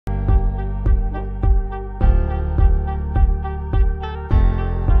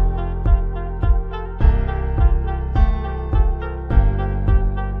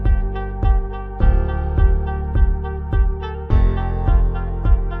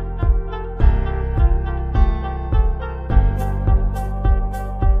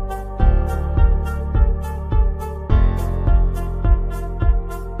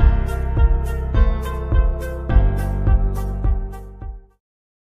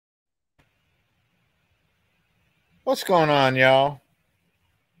What's going on, y'all?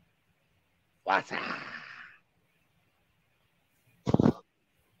 What's up?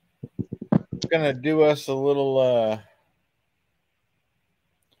 Gonna do us a little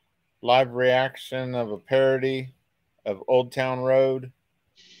live reaction of a parody of Old Town Road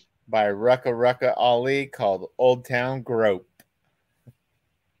by Ruka Ali called Old Town Grope.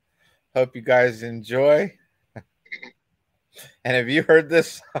 Hope you guys enjoy. And have you heard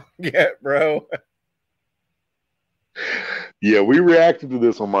this song yet, bro? Yeah, we reacted to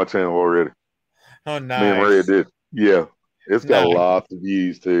this on my channel already. Oh, nice. Me and Maria did. Yeah, it's got lots of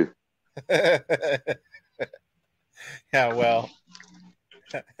views too. Yeah, well,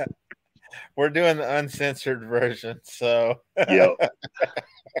 we're doing the uncensored version, so yeah.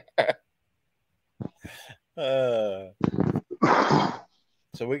 So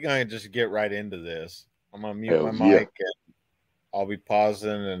we're gonna just get right into this. I'm gonna mute my mic and I'll be pausing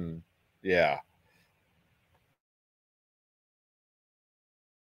and yeah.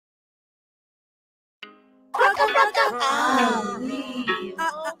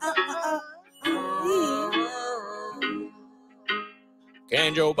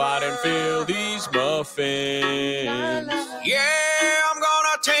 Can Joe Biden fill these muffins? Yeah, I'm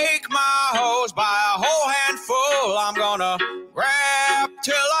gonna take my hose by a whole handful. I'm gonna grab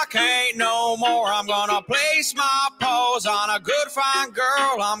till I can't no more. I'm gonna place my paws on a good fine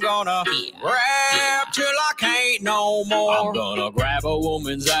girl. I'm gonna grab till I can't no more. I'm gonna grab a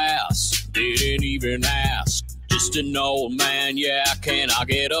woman's ass, didn't even ask. Just an old man, yeah, can I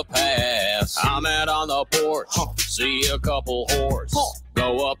get a pass? I'm out on the porch, see a couple whores.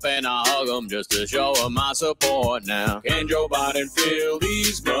 Go up and I hug them just to show them my support now. Can Joe Biden fill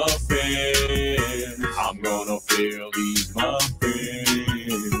these muffins? I'm gonna fill these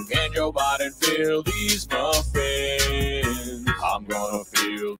muffins. Can Joe Biden fill these muffins? I'm gonna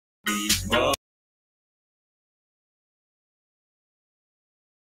fill these muffins.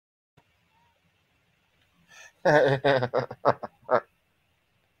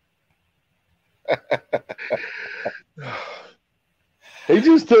 He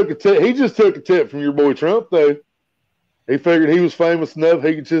just took a tip from your boy Trump, though. He figured he was famous enough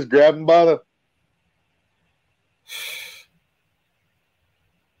he could just grab him by the.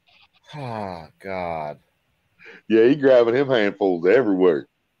 Oh God. Yeah, he grabbing him handfuls everywhere.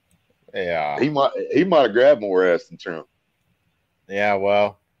 Yeah. He might have grabbed more ass than Trump. Yeah,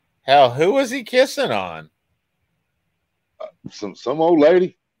 well, hell, who was he kissing on? Some old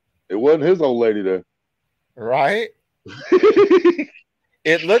lady. It wasn't his old lady though. Right?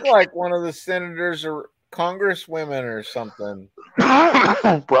 It looked like one of the senators or congresswomen or something.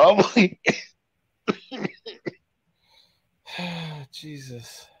 Probably.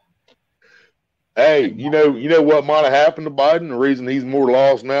 Jesus. Hey, you know what might have happened to Biden? The reason he's more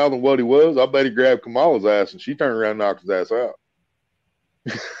lost now than what he was, I bet he grabbed Kamala's ass and she turned around and knocked his ass out.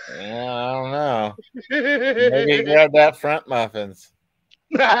 Yeah, I don't know. Maybe he grabbed that front muffins.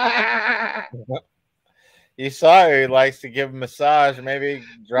 You saw he likes to give a massage. Maybe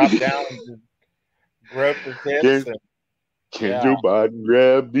drop down and grope the tips. Can Joe Biden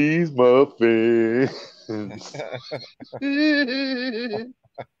grab these muffins?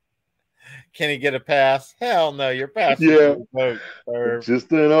 Can he get a pass? Hell no, you're passing. Yeah.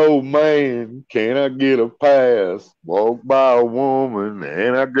 Just an old man. Can I get a pass? Walk by a woman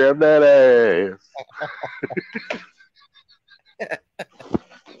and I grab that ass.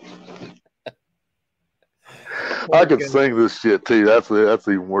 I could sing this shit too. That's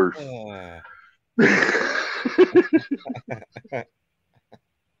even worse.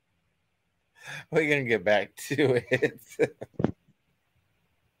 We're gonna get back to it.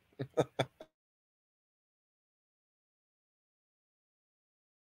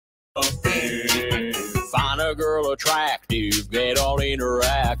 Find a girl attractive, get all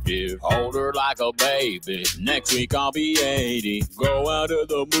interactive, hold her like a baby. Next week I'll be 80. Go out to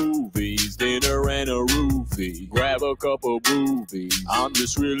the movies, dinner and a roofie. Grab a couple boobies, I'm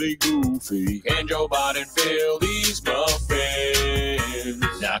just really goofy. Can Joe Biden fill these muffins?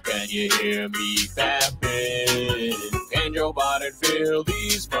 Now can you hear me fapping? Can Joe Biden fill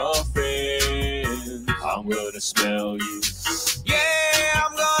these muffins? I'm gonna smell you. Yeah,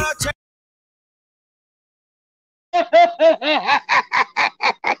 I'm gonna take.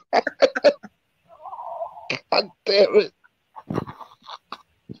 God damn it.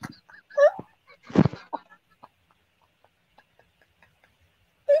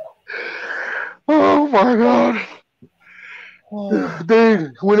 Oh my God.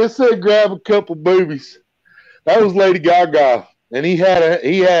 Dude, when it said grab a couple boobies, that was Lady Gaga. And he had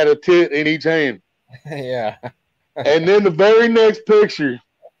a tit in each hand. Yeah. And then the very next picture,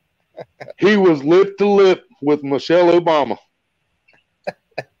 he was lip to lip with Michelle Obama.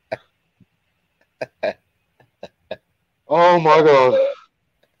 Oh my God.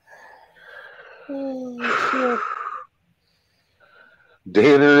 Oh,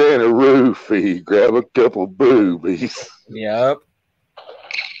 Dinner and a roofie. Grab a couple boobies. yep.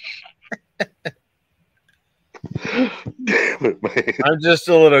 Damn it, man. I'm just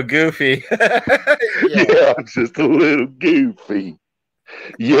a little goofy. Yeah, I'm just a little goofy.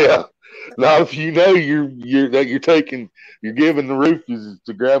 Yeah. Now, if you know you're giving the roofies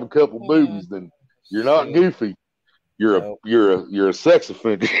to grab a couple boobies, then you're not goofy. You're a sex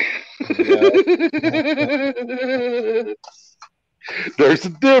offender. There's a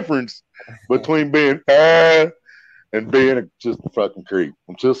difference between being and being just a fucking creep.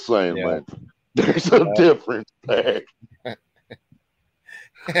 I'm just saying, man. There's a difference there.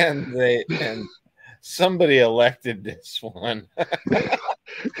 And somebody elected this one.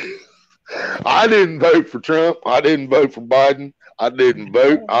 I didn't vote for Trump. I didn't vote for Biden. I didn't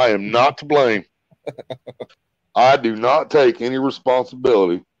vote. I am not to blame. I do not take any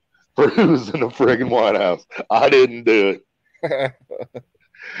responsibility for who's in the friggin' White House. I didn't do it.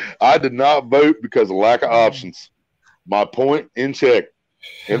 I did not vote because of lack of options. My point in check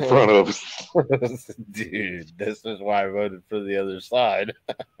in front of us. Dude, this is why I voted for the other side.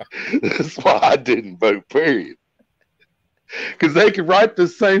 That's why I didn't vote, period. Because they could write the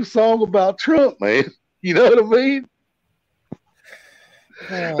same song about Trump, man. You know what I mean?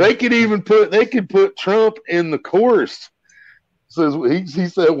 They could put Trump in the chorus. Says he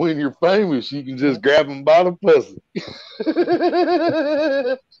said, when you're famous, you can just grab him by the pussy.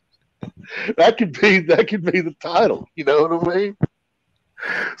 that could be the title. You know what I mean?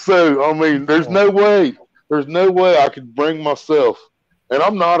 So I mean, there's no way I could bring myself, and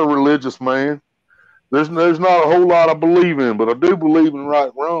I'm not a religious man. There's not a whole lot I believe in, but I do believe in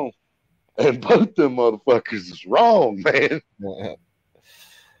right and wrong. And both them motherfuckers is wrong, man.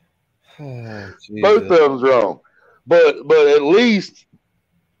 Both of them's wrong. But at least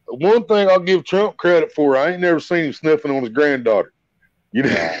one thing I'll give Trump credit for, I ain't never seen him sniffing on his granddaughter. You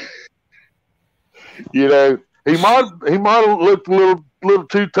know, you know, he might have looked a little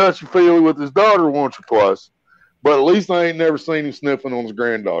too touchy feely with his daughter once or twice, but at least I ain't never seen him sniffing on his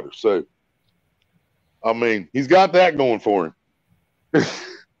granddaughter. So, I mean, he's got that going for him.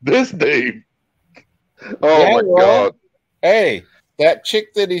 This dude, my God! Hey, that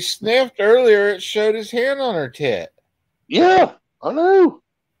chick that he sniffed earlier, it showed his hand on her tit. Yeah, I know.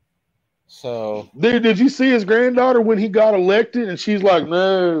 So, dude, did you see his granddaughter when he got elected? And she's like,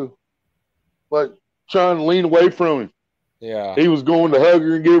 no, like trying to lean away from him. Yeah, he was going to hug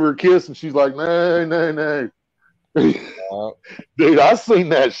her and give her a kiss, and she's like, no. Dude, I seen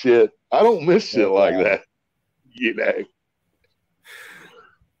that shit. I don't miss shit like that. You know,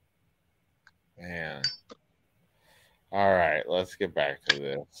 man. All right, let's get back to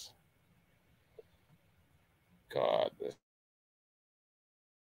this. God, this.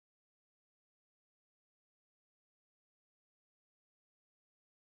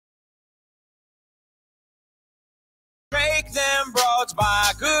 Take them broads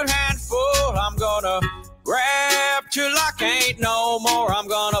by a good handful. I'm gonna grab till I can't no more. I'm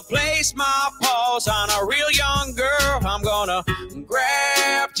gonna place my paws on a real young girl. I'm gonna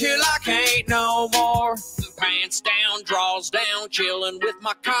grab till I can't no more. Pants down, drawers down, chilling with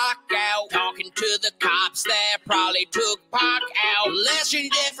my cock out. Talking to the cops that probably took Pac out. Less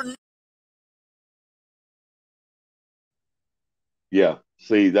indifferent. Yeah,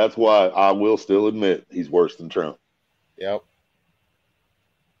 see, that's why I will still admit he's worse than Trump. Yep.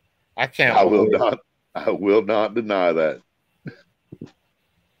 I will not deny that.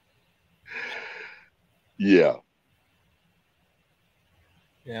 Yeah.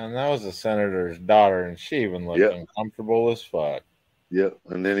 Yeah, and that was the senator's daughter, and she even looked uncomfortable as fuck. Yep.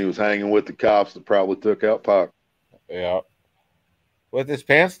 And then he was hanging with the cops that probably took out Pac. Yep. With his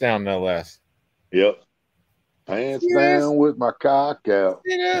pants down, no less. Yep. Pants down with my cock out.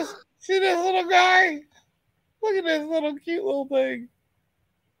 See this little guy? Look at this little cute little thing.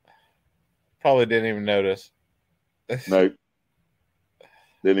 Probably didn't even notice. Nope.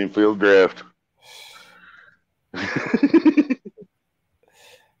 Didn't even feel draft.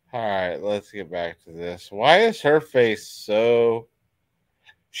 All right, let's get back to this. Why is her face so...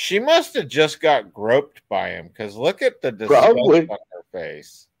 She must have just got groped by him, because look at the disgust on her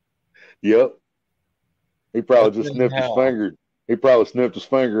face. Yep. He probably just sniffed his finger. He probably sniffed his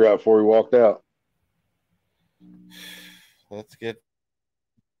finger out before he walked out. Let's get...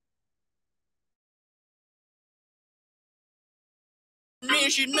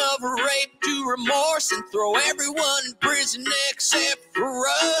 Mission of rape to remorse and throw everyone in prison except for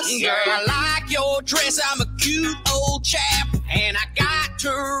us. Yeah, I like your dress. I'm a cute old chap, and I got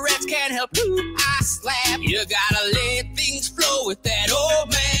Tourette's, can't help who I slap. You gotta let things flow with that old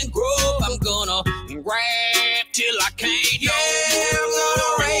man Grope. I'm gonna rap till I can't no more. I'm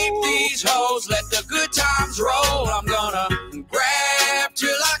gonna rape these hoes, let the good times roll. I'm gonna grab till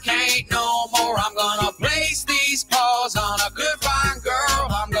I can't no more. I'm gonna place these paws on a good fine girl.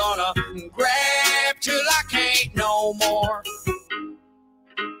 I'm gonna grab till I can't no more.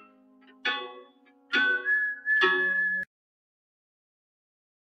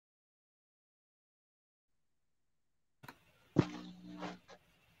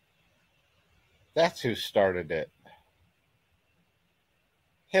 That's who started it.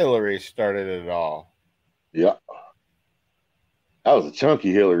 Hillary started it all. Yeah. That was a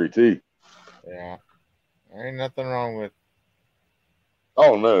chunky Hillary, too. Yeah. There ain't nothing wrong with.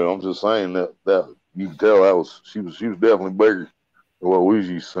 Oh, no. I'm just saying that you can tell she was definitely bigger than what we was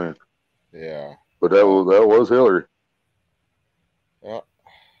used to seeing. Yeah. But that was Hillary. Yep.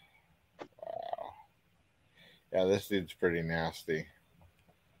 Wow. Yeah, this dude's pretty nasty.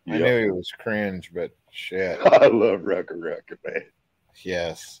 Yep. I knew he was cringe, but shit. I love Ruka, man.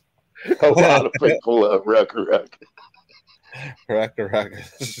 Yes. A lot of people love Ruka.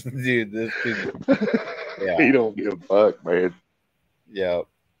 Ruka. Dude, this dude. Yeah. He don't give a fuck, man. Yep.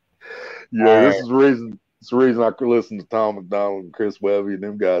 Yeah, this is the reason. It's the reason I could listen to Tom McDonald and Chris Webby and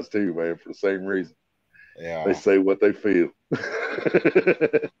them guys too, man, for the same reason. Yeah. They say what they feel.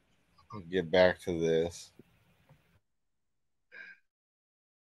 Get back to this.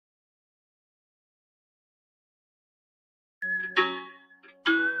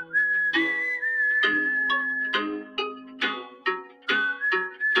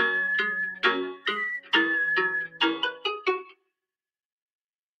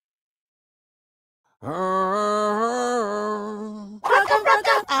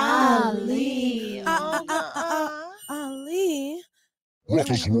 Ali. Ali.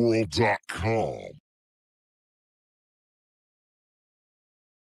 WhatIsWorld.com.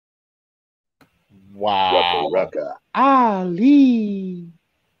 Wow. Ruka. Ali.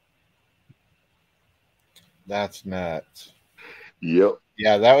 That's nuts. Yep.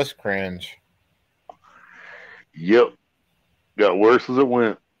 Yeah, that was cringe. Yep. Got worse as it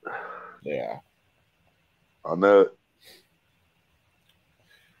went. Yeah. I know it.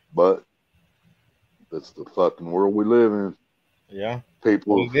 But that's the fucking world we live in. Yeah.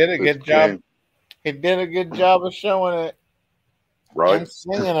 People. He did a good job. He did a good job of showing it. Right. And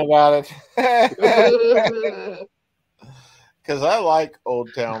singing about it. Because I like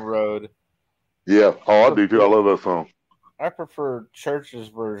Old Town Road. Yeah. Oh, I do too. I love that song. I prefer Church's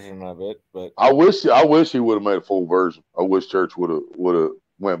version of it, but I wish he would have made a full version. I wish Church would have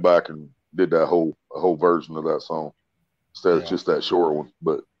went back and did that whole version of that song instead of just that short one.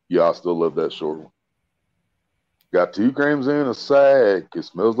 But yeah, I still love that short one. Got 2 grams in a sack. It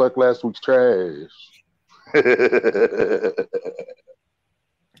smells like last week's trash. Yeah.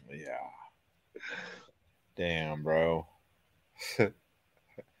 Damn, bro.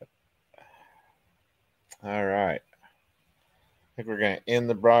 All right. I think we're going to end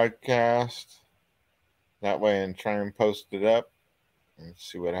the broadcast that way and try and post it up and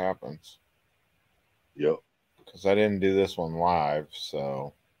see what happens. Yep. Because I didn't do this one live,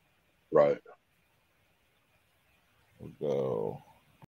 so. Right. We'll go.